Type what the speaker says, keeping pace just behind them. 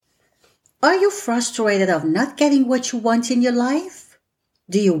Are you frustrated of not getting what you want in your life?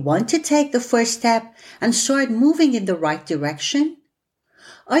 Do you want to take the first step and start moving in the right direction?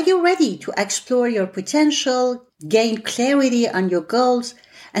 Are you ready to explore your potential, gain clarity on your goals,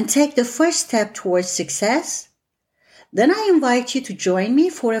 and take the first step towards success? Then I invite you to join me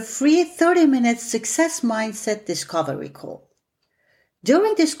for a free 30-minute success mindset discovery call.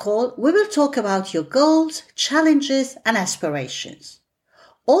 During this call, we will talk about your goals, challenges, and aspirations.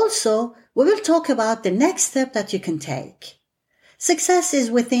 Also, we will talk about the next step that you can take. Success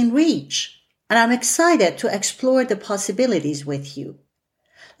is within reach, and I'm excited to explore the possibilities with you.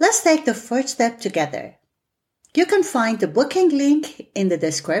 Let's take the first step together. You can find the booking link in the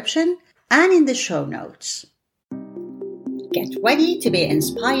description and in the show notes. Get ready to be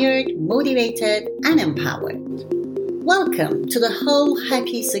inspired, motivated, and empowered. Welcome to the Whole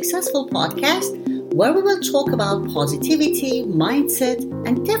Happy Successful podcast, where we will talk about positivity, mindset,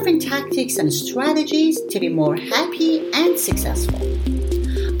 and different tactics and strategies to be more happy and successful.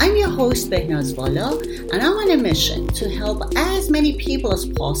 I'm your host, Behnaz Vala, and I'm on a mission to help as many people as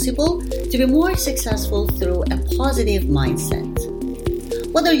possible to be more successful through a positive mindset.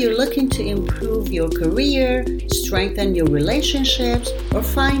 Whether you're looking to improve your career, strengthen your relationships, or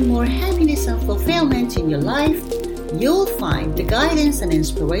find more happiness and fulfillment in your life, you'll find the guidance and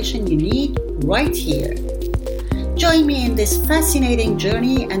inspiration you need right here. Join me in this fascinating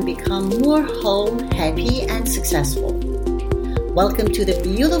journey and become more whole, happy, and successful. Welcome to the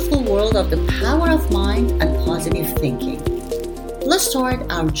beautiful world of the power of mind and positive thinking. Let's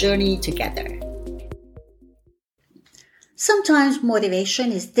start our journey together. Sometimes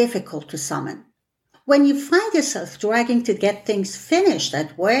motivation is difficult to summon. When you find yourself dragging to get things finished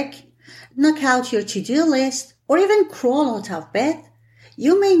at work, knock out your to-do list, or even crawl out of bed,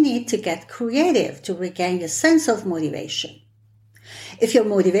 you may need to get creative to regain a sense of motivation. If your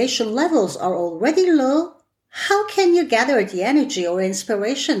motivation levels are already low, how can you gather the energy or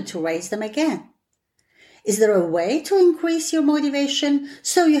inspiration to raise them again? Is there a way to increase your motivation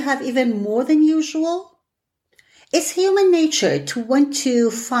so you have even more than usual? It's human nature to want to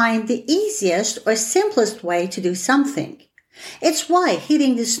find the easiest or simplest way to do something. It's why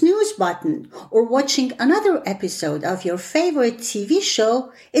hitting the snooze button or watching another episode of your favorite TV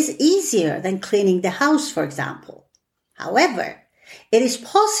show is easier than cleaning the house, for example. However, it is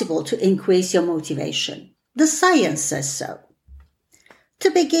possible to increase your motivation. The science says so. To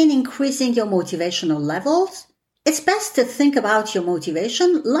begin increasing your motivational levels, it's best to think about your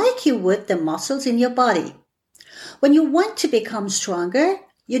motivation like you would the muscles in your body. When you want to become stronger,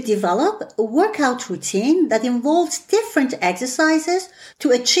 you develop a workout routine that involves different exercises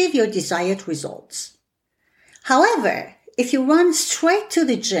to achieve your desired results. However, if you run straight to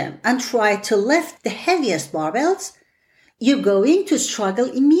the gym and try to lift the heaviest barbells, you're going to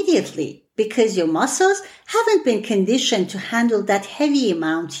struggle immediately because your muscles haven't been conditioned to handle that heavy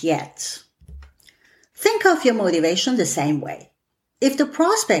amount yet. Think of your motivation the same way. If the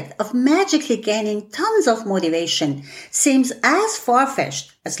prospect of magically gaining tons of motivation seems as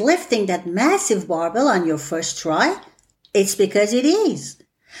far-fetched as lifting that massive barbell on your first try, it's because it is.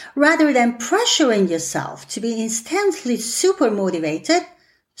 Rather than pressuring yourself to be instantly super motivated,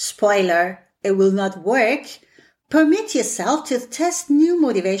 spoiler, it will not work, permit yourself to test new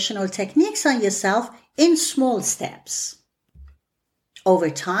motivational techniques on yourself in small steps.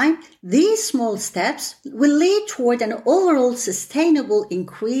 Over time, these small steps will lead toward an overall sustainable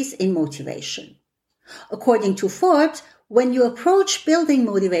increase in motivation. According to Forbes, when you approach building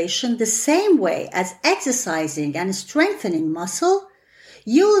motivation the same way as exercising and strengthening muscle,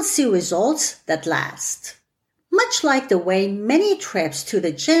 you will see results that last. Much like the way many trips to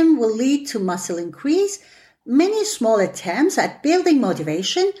the gym will lead to muscle increase, many small attempts at building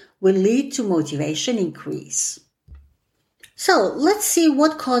motivation will lead to motivation increase. So let's see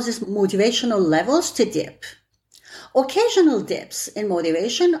what causes motivational levels to dip. Occasional dips in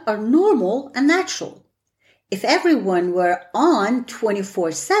motivation are normal and natural. If everyone were on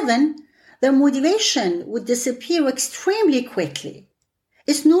 24/7, their motivation would disappear extremely quickly.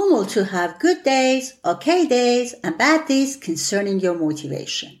 It's normal to have good days, okay days, and bad days concerning your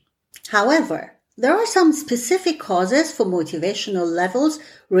motivation. However, there are some specific causes for motivational levels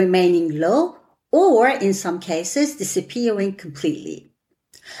remaining low or in some cases disappearing completely.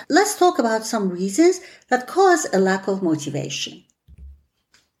 Let's talk about some reasons that cause a lack of motivation.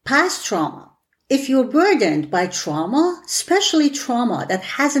 Past trauma. If you're burdened by trauma, especially trauma that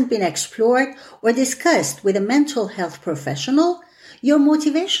hasn't been explored or discussed with a mental health professional, your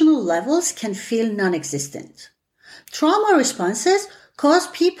motivational levels can feel non-existent. Trauma responses cause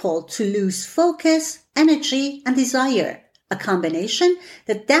people to lose focus, energy, and desire, a combination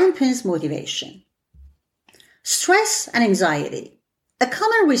that dampens motivation. Stress and anxiety. A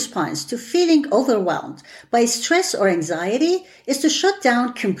common response to feeling overwhelmed by stress or anxiety is to shut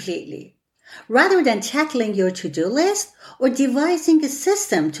down completely. Rather than tackling your to-do list or devising a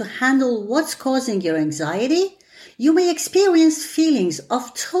system to handle what's causing your anxiety, you may experience feelings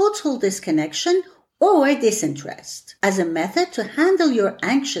of total disconnection or disinterest. As a method to handle your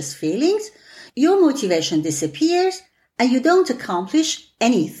anxious feelings, your motivation disappears and you don't accomplish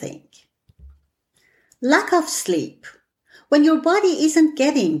anything. Lack of sleep. When your body isn't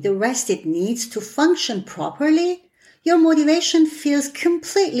getting the rest it needs to function properly, your motivation feels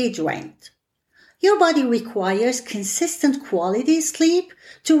completely drained. Your body requires consistent quality sleep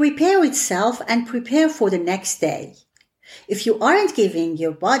to repair itself and prepare for the next day. If you aren't giving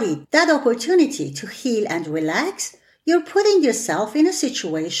your body that opportunity to heal and relax, you're putting yourself in a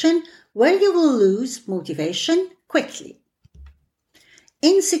situation where you will lose motivation quickly.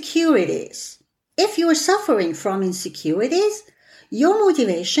 Insecurities. If you are suffering from insecurities, your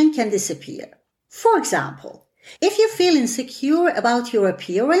motivation can disappear. For example, if you feel insecure about your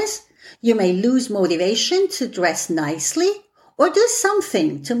appearance, you may lose motivation to dress nicely or do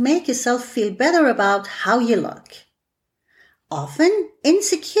something to make yourself feel better about how you look. Often,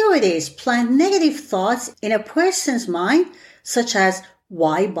 insecurities plant negative thoughts in a person's mind, such as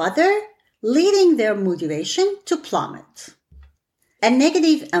why bother, leading their motivation to plummet. A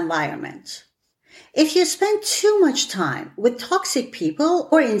negative environment. If you spend too much time with toxic people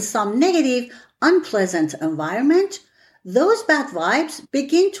or in some negative, unpleasant environment, those bad vibes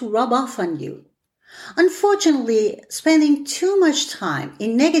begin to rub off on you. Unfortunately, spending too much time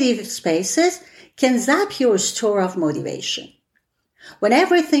in negative spaces can zap your store of motivation. When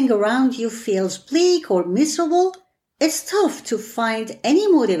everything around you feels bleak or miserable, it's tough to find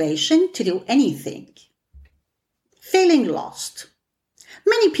any motivation to do anything. Feeling lost.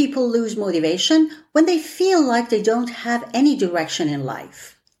 Many people lose motivation when they feel like they don't have any direction in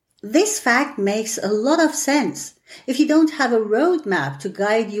life. This fact makes a lot of sense. If you don't have a roadmap to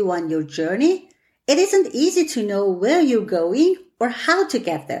guide you on your journey, it isn't easy to know where you're going or how to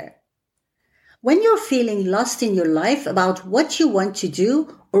get there. When you're feeling lost in your life about what you want to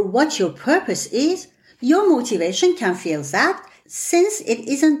do or what your purpose is, your motivation can feel zapped since it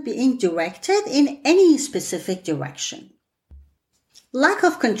isn't being directed in any specific direction. Lack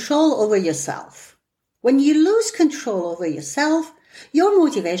of control over yourself. When you lose control over yourself, your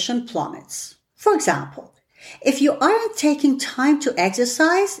motivation plummets. For example, if you aren't taking time to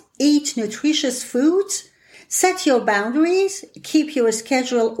exercise, eat nutritious foods, set your boundaries, keep your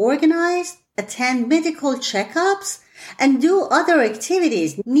schedule organized, attend medical checkups, and do other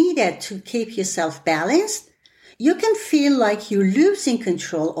activities needed to keep yourself balanced, you can feel like you're losing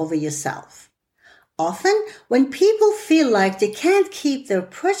control over yourself. Often, when people feel like they can't keep their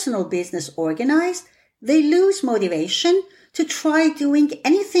personal business organized, they lose motivation to try doing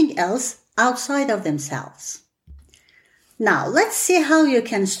anything else outside of themselves. Now, let's see how you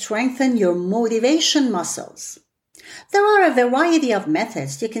can strengthen your motivation muscles. There are a variety of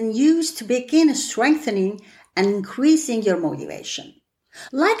methods you can use to begin strengthening and increasing your motivation.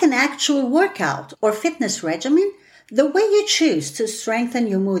 Like an actual workout or fitness regimen, the way you choose to strengthen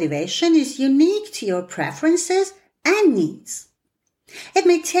your motivation is unique to your preferences and needs. It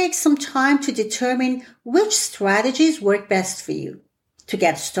may take some time to determine which strategies work best for you. To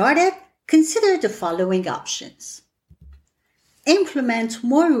get started, consider the following options. Implement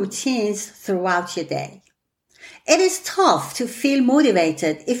more routines throughout your day. It is tough to feel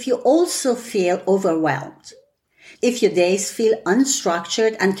motivated if you also feel overwhelmed. If your days feel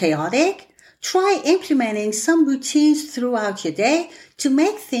unstructured and chaotic, try implementing some routines throughout your day to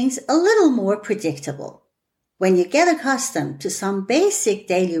make things a little more predictable. When you get accustomed to some basic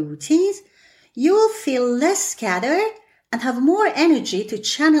daily routines, you will feel less scattered and have more energy to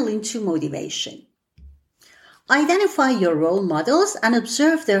channel into motivation. Identify your role models and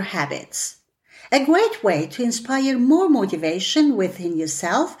observe their habits. A great way to inspire more motivation within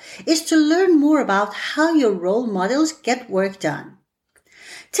yourself is to learn more about how your role models get work done.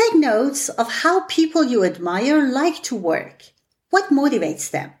 Take notes of how people you admire like to work. What motivates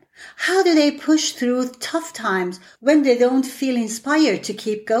them? How do they push through tough times when they don't feel inspired to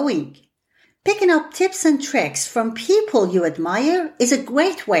keep going? Picking up tips and tricks from people you admire is a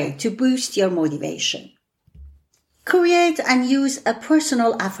great way to boost your motivation. Create and use a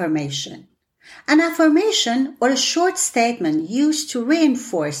personal affirmation. An affirmation, or a short statement used to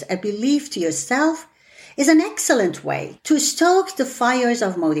reinforce a belief to yourself, is an excellent way to stoke the fires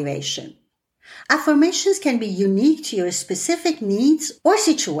of motivation. Affirmations can be unique to your specific needs or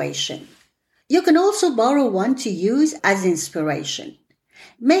situation. You can also borrow one to use as inspiration.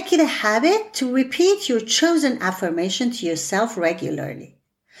 Make it a habit to repeat your chosen affirmation to yourself regularly.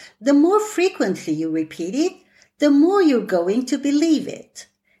 The more frequently you repeat it, the more you're going to believe it.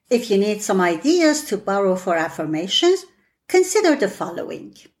 If you need some ideas to borrow for affirmations, consider the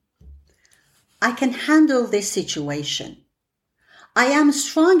following. I can handle this situation. I am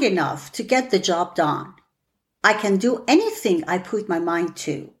strong enough to get the job done. I can do anything I put my mind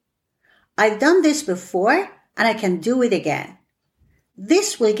to. I've done this before and I can do it again.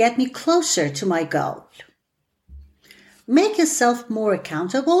 This will get me closer to my goal. Make yourself more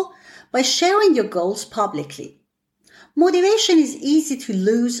accountable by sharing your goals publicly. Motivation is easy to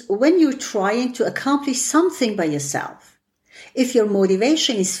lose when you're trying to accomplish something by yourself. If your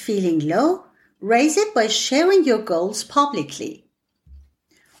motivation is feeling low, raise it by sharing your goals publicly.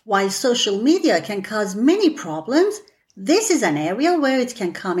 While social media can cause many problems, this is an area where it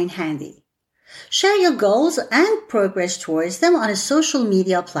can come in handy. Share your goals and progress towards them on a social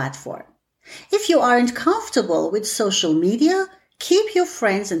media platform. If you aren't comfortable with social media, keep your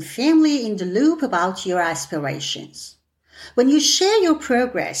friends and family in the loop about your aspirations. When you share your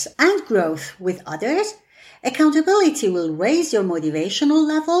progress and growth with others, accountability will raise your motivational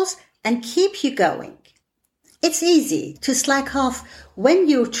levels and keep you going. It's easy to slack off when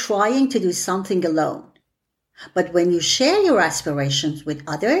you're trying to do something alone. But when you share your aspirations with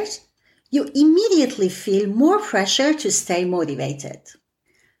others, you immediately feel more pressure to stay motivated.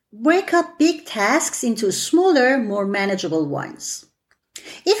 Break up big tasks into smaller, more manageable ones.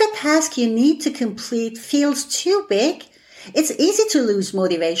 If a task you need to complete feels too big, it's easy to lose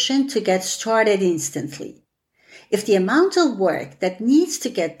motivation to get started instantly. If the amount of work that needs to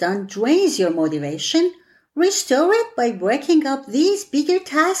get done drains your motivation, restore it by breaking up these bigger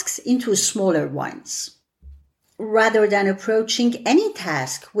tasks into smaller ones. Rather than approaching any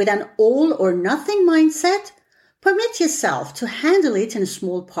task with an all or nothing mindset, permit yourself to handle it in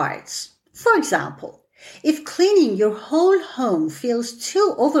small parts. For example, if cleaning your whole home feels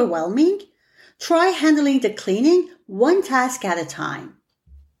too overwhelming, try handling the cleaning one task at a time.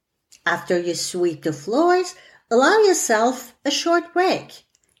 After you sweep the floors, allow yourself a short break.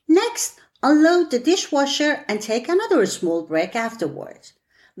 Next, unload the dishwasher and take another small break afterwards.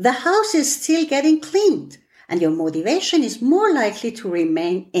 The house is still getting cleaned, and your motivation is more likely to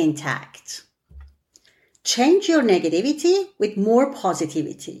remain intact. Change your negativity with more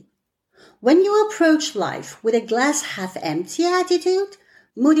positivity. When you approach life with a glass half empty attitude,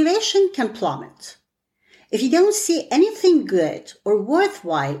 motivation can plummet. If you don't see anything good or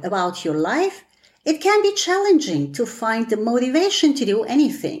worthwhile about your life, it can be challenging to find the motivation to do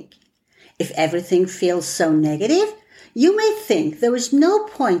anything. If everything feels so negative, you may think there is no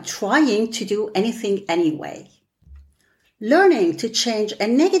point trying to do anything anyway. Learning to change a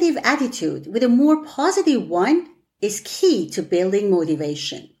negative attitude with a more positive one is key to building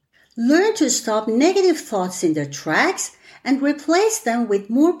motivation. Learn to stop negative thoughts in their tracks and replace them with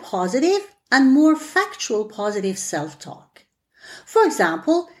more positive and more factual positive self-talk. For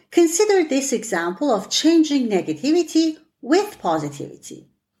example, consider this example of changing negativity with positivity.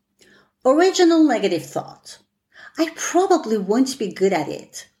 Original negative thought. I probably won't be good at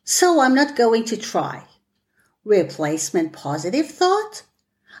it, so I'm not going to try. Replacement positive thought.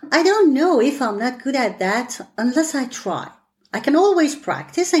 I don't know if I'm not good at that unless I try. I can always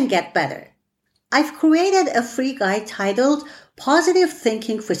practice and get better. I've created a free guide titled Positive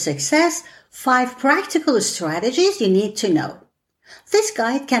Thinking for Success, 5 Practical Strategies You Need to Know. This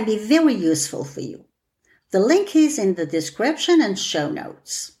guide can be very useful for you. The link is in the description and show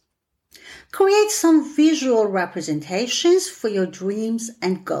notes. Create some visual representations for your dreams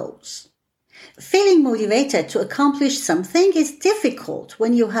and goals. Feeling motivated to accomplish something is difficult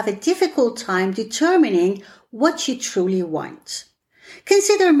when you have a difficult time determining what you truly want.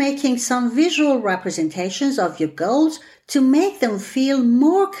 Consider making some visual representations of your goals to make them feel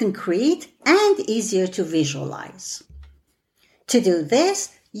more concrete and easier to visualize. To do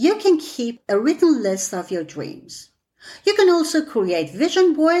this, you can keep a written list of your dreams. You can also create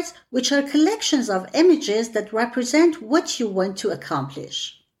vision boards, which are collections of images that represent what you want to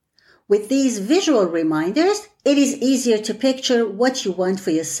accomplish. With these visual reminders, it is easier to picture what you want for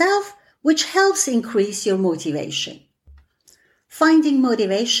yourself, which helps increase your motivation. Finding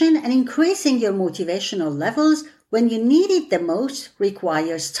motivation and increasing your motivational levels when you need it the most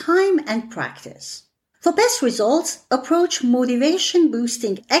requires time and practice. For best results, approach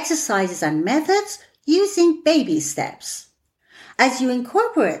motivation-boosting exercises and methods using baby steps. As you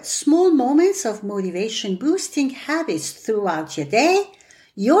incorporate small moments of motivation-boosting habits throughout your day,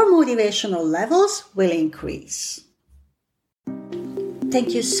 your motivational levels will increase.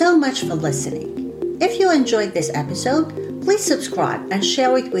 Thank you so much for listening. If you enjoyed this episode, please subscribe and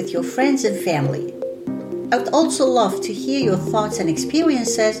share it with your friends and family. I would also love to hear your thoughts and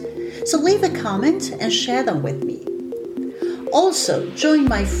experiences, so leave a comment and share them with me. Also, join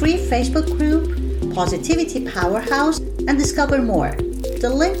my free Facebook group, Positivity Powerhouse, and discover more. The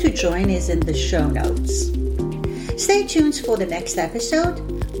link to join is in the show notes. Stay tuned for the next episode,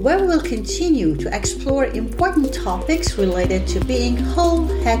 where we will continue to explore important topics related to being whole,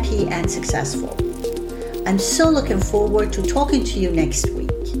 happy, and successful. I'm so looking forward to talking to you next week.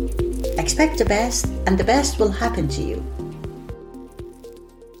 Expect the best, and the best will happen to you.